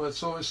institution, but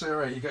so we say, all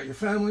right, you got your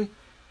family,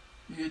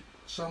 you get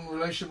some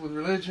relationship with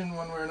religion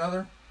one way or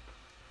another,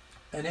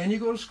 and then you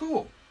go to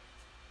school,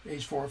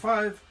 age 4 or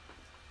 5,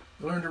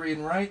 you learn to read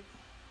and write,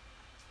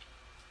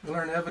 you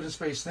learn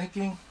evidence-based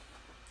thinking,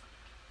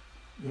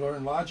 you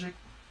learn logic,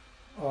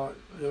 you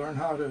learn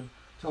how to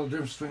tell the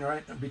difference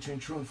between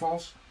true and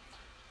false,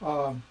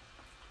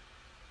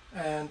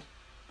 and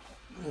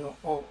you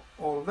know,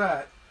 all of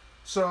that.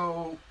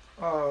 So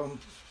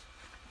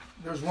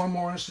there's one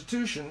more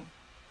institution.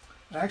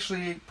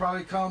 Actually, it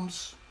probably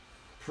comes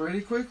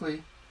pretty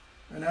quickly,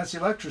 and that's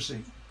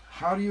electricity.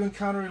 How do you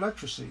encounter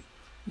electricity?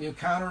 You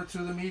encounter it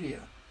through the media.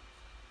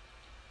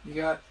 You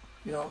got,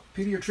 you know,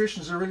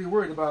 pediatricians are really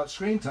worried about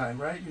screen time,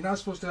 right? You're not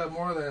supposed to have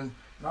more than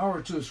an hour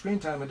or two of screen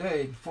time a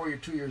day before you're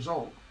 2 years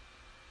old.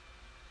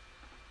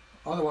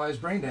 Otherwise,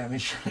 brain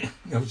damage, you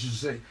know what you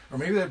say. Or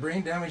maybe that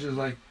brain damage is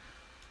like,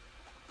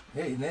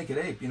 hey, naked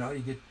ape, you know,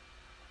 you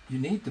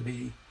need to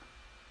be,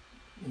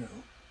 you know,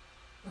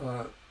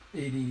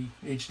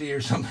 ADHD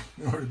or something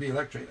in order to be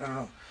electric. I don't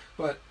know,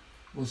 but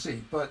we'll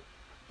see. But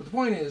the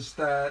point is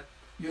that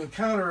you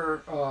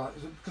encounter,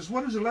 because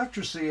what is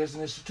electricity as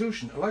an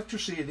institution?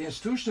 Electricity, the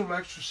institution of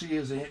electricity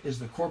is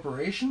the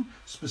corporation,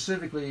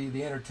 specifically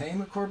the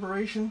entertainment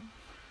corporation,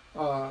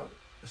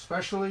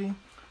 especially.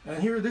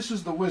 And here, this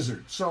is the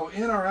wizard. So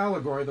in our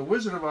allegory, the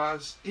Wizard of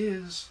Oz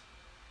is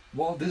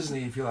Walt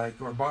Disney, if you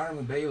like, or Barnum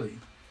and Bailey.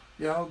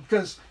 You know,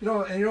 because, you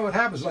know, and you know what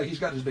happens? Like, he's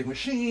got this big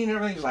machine and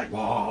everything. He's like,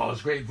 whoa,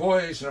 this great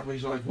voice. And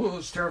everybody's like, whoa,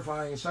 it's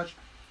terrifying and such.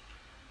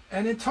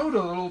 And in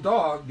Toto, the little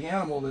dog, the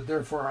animal that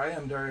therefore I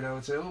am, Derrida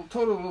would say,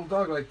 Toto, the little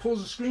dog, like,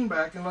 pulls the screen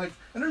back and like,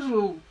 and there's a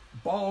little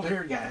bald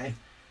hair guy,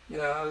 you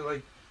know,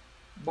 like,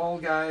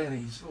 bald guy, and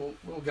he's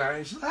a little guy,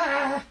 and he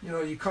says, you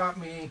know, you caught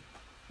me,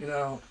 you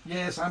know,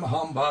 yes, I'm a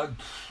humbug,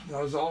 you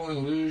know, it's all an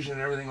illusion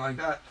and everything like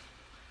that.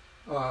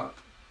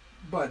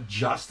 But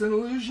just an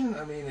illusion?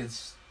 I mean,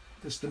 it's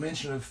this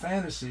dimension of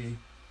fantasy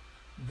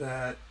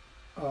that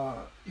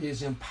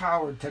is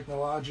empowered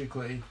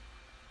technologically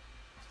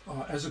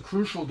as a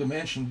crucial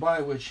dimension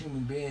by which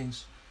human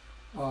beings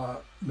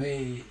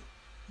may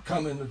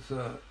come into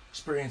the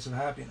experience of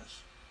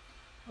happiness.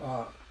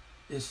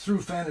 It's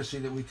through fantasy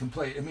that we can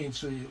play. I mean,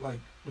 so you, like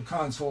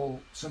Lacan's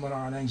whole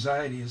seminar on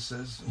anxiety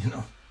says, you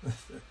know,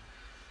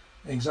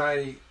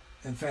 anxiety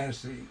and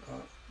fantasy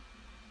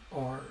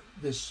are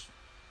this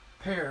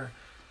pair.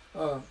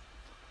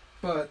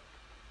 But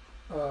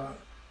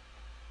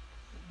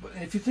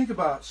if you think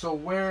about, so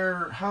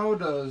how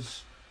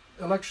does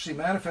electricity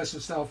manifest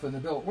itself in the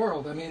built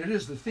world? I mean, it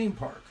is the theme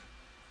park.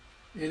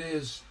 It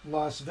is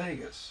Las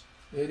Vegas.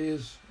 It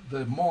is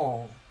the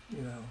mall,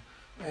 you know.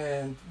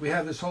 And we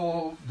have this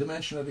whole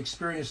dimension of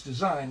experience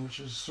design, which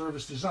is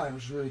service design,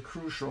 which is a really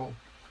crucial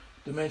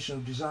dimension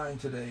of design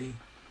today,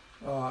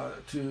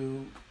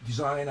 to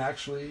design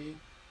actually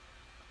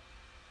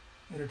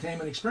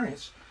entertainment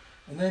experience.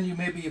 And then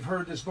you've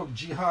heard this book,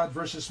 Jihad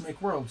versus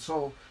Make World.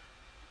 So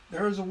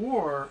there is a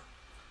war.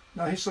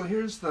 Now, so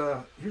here's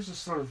the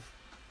sort of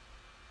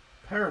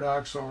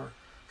paradox or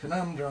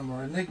conundrum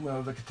or enigma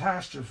of the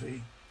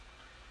catastrophe.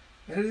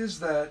 And it is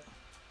that,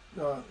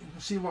 you can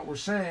see what we're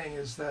saying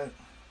is that,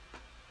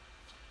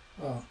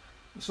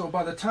 so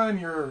by the time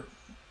you're,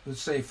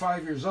 let's say,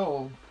 5 years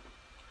old,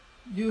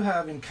 you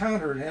have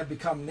encountered and have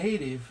become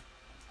native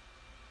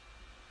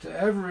to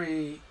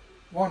every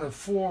one of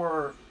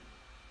 4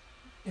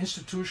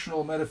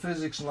 institutional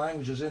metaphysics and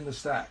languages in the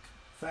stack: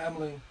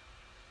 family,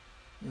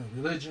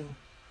 religion,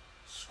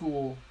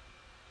 school,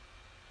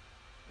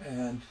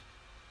 and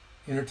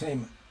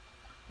entertainment.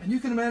 And you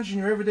can imagine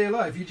your everyday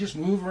life. You just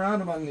move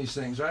around among these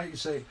things, right? You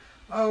say,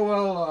 oh,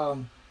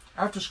 well,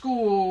 after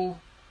school,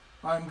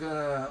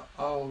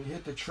 I'll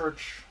hit the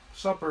church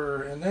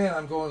supper, and then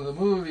I'm going to the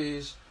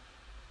movies,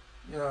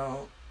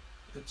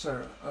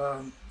 etc.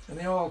 And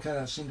they all kind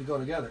of seem to go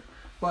together.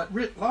 But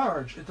writ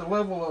large, at the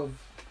level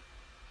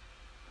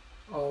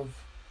of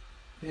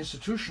the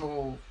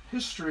institutional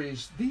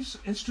histories, these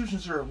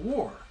institutions are at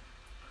war.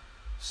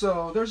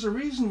 So there's a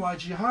reason why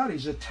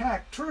jihadis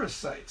attack tourist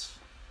sites.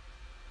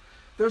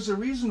 There's a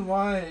reason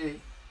why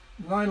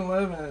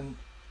 9/11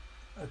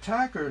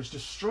 attackers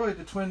destroyed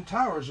the Twin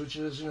Towers, which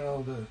is,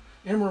 the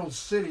Emerald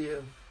City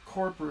of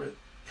corporate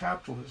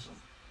capitalism.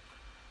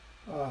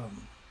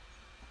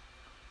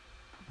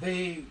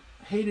 They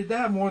hated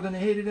that more than they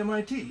hated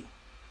MIT.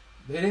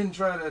 They didn't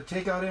try to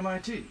take out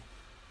MIT.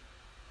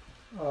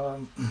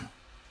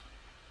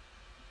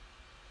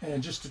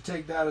 And just to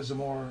take that as a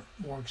more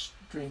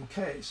extreme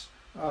case.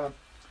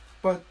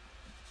 But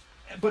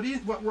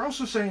what we're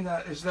also saying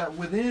that is that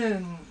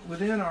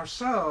within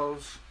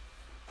ourselves,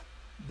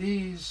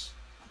 these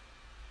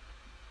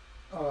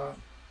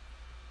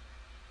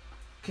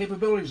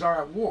capabilities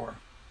are at war.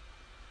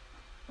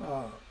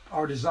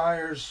 Our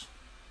desires,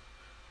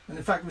 and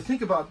in fact, we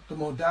think about the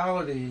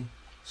modality.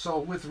 So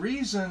with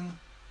reason,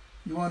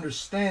 you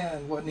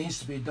understand what needs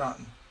to be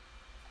done,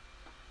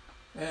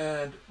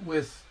 and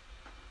with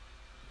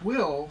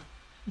will,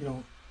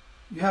 you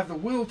have the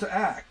will to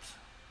act.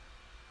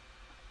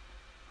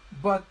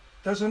 But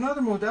there's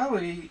another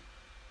modality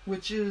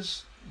which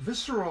is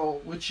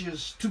visceral, which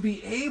is to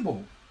be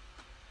able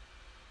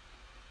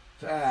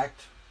to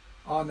act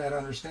on that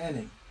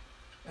understanding.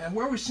 And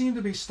where we seem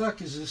to be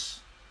stuck is this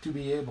to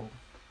be able.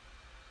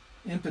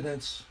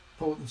 Impotence,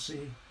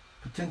 potency,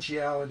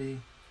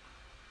 potentiality.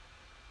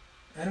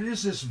 And it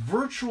is this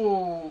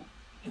virtual,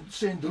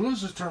 say in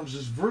Deleuze's terms,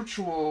 this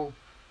virtual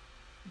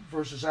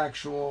versus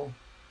actual,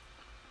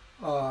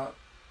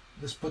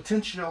 this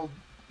potentiality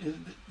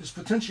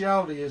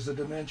is the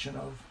dimension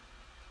of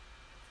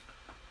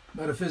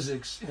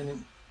metaphysics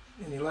in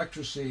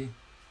electricity,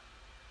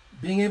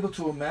 being able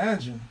to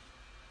imagine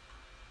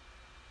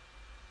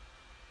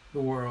the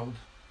world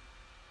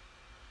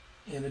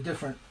in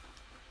an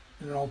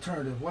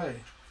alternative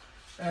way.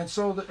 And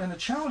so the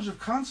challenge of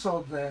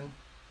Konsult then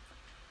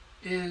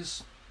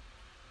is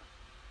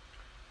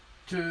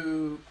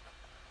to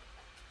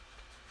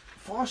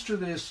foster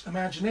this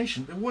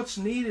imagination. But what's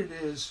needed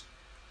is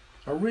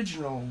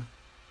original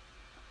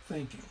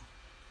thinking.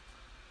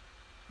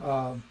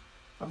 We're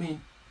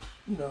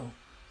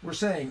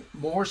saying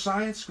more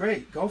science,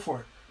 great, go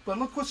for it. But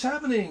look what's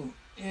happening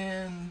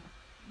in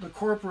the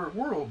corporate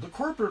world. The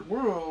corporate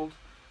world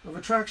of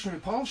attraction and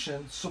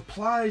repulsion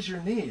supplies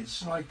your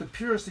needs. Like the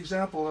purest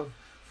example of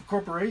a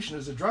corporation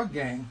is a drug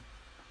gang.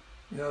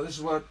 This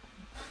is what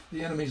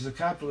the enemies of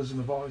capitalism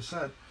have always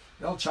said.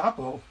 El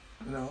Chapo,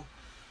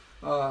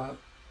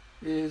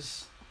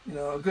 is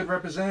a good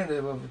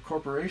representative of a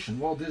corporation.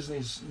 Walt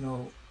Disney's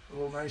a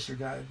little nicer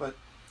guy, but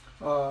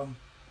the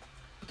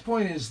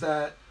point is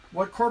that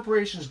what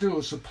corporations do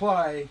is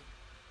supply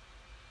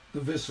the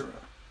viscera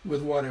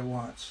with what it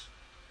wants.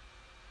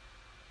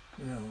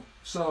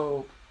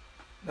 So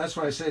that's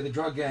why I say the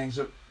drug gang's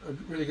a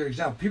really good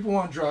example. People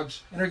want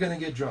drugs, and they're going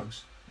to get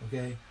drugs.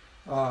 Okay,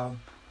 and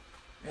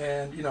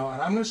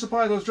I'm going to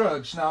supply those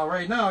drugs. Now,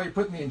 right now, you're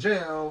putting me in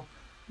jail,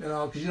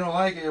 because you don't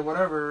like it or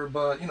whatever.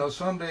 But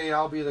someday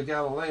I'll be the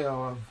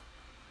Galileo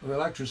of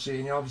electricity,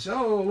 and you'll say,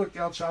 "Oh, look,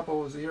 El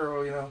Chapo was the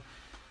hero."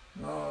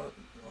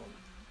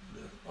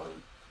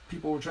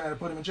 People were trying to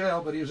put him in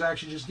jail, but he was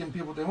actually just giving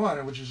people what they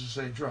wanted, which is to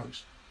say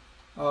drugs.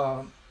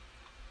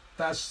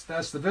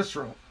 That's the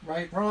visceral,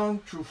 right,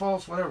 wrong, true,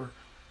 false, whatever.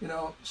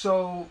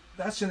 So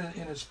that's in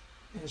its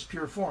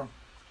pure form.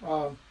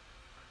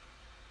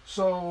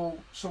 So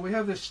we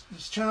have this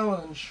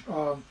challenge,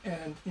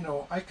 and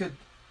I could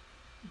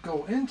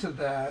go into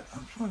that.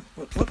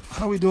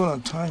 How are we doing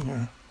on time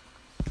here?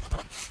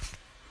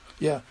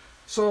 Yeah.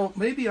 So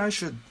maybe I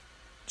should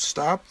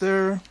stop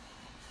there.